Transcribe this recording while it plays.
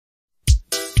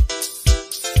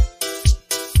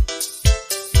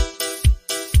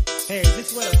Hey, is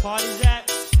this where the party's at?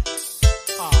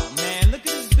 Aw, man, look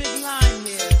at this big line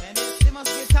here, man. There must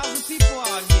be 1,000 people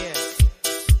out here.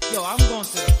 Yo, I'm going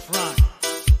to the front.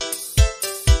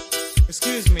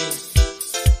 Excuse me.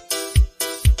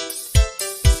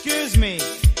 Excuse me.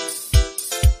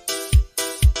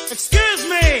 Excuse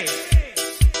me!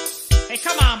 Hey,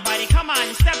 come on, buddy, come on.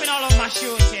 You're stepping all over my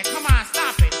shoes here. Come on,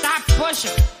 stop it. Stop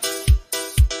pushing.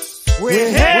 We're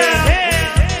here! We're here!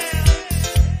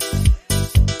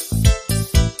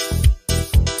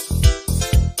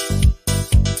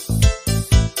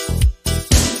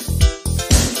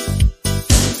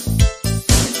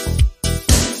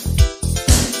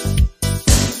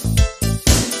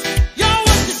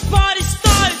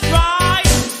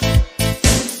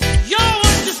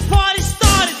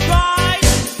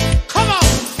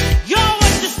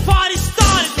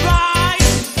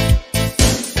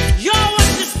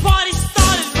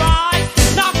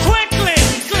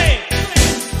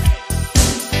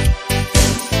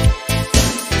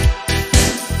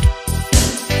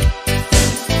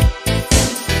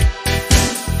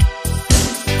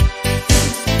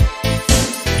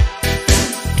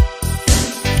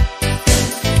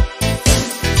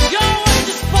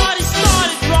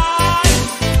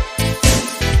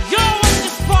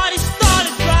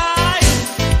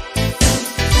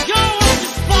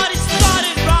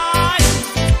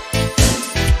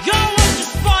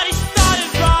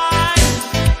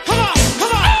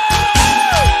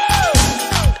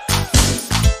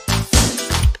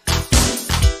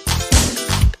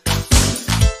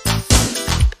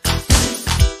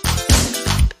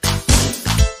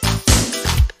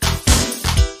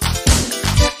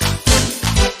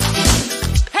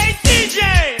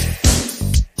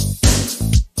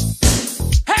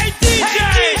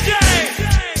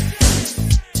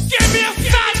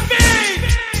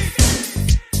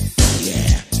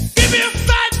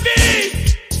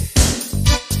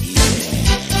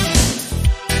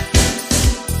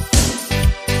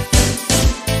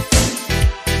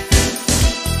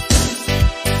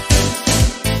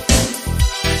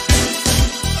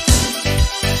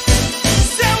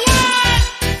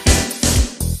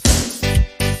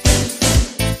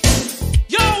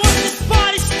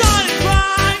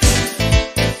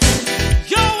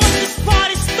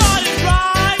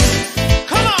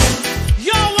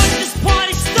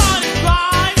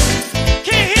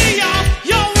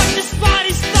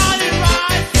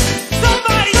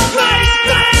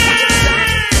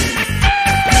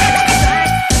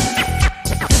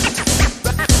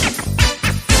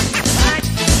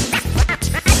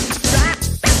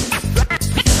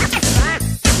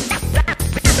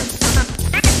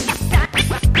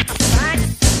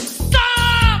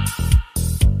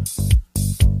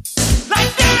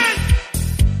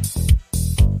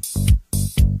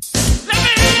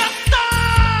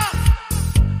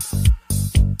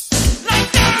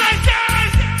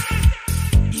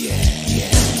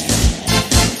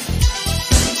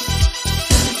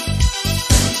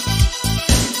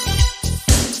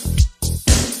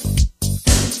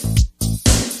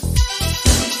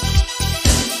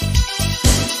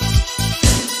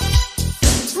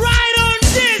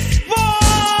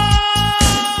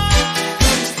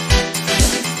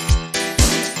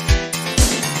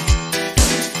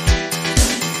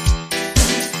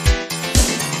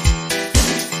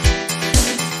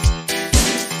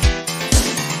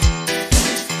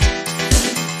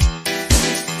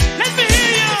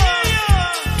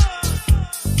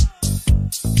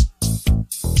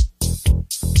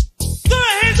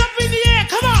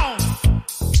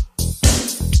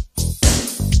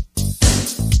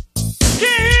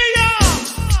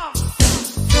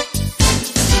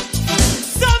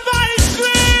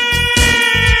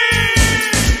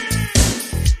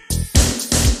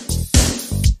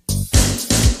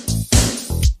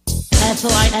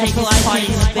 I think this party's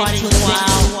a bit too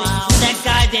wild. That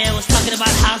guy there was talking about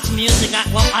house music.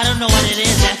 Well, I don't know what it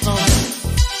is, Ethel.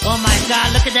 Oh my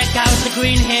God, look at that guy with the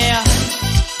green hair.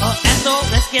 Oh, Ethel,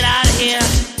 let's get out of here.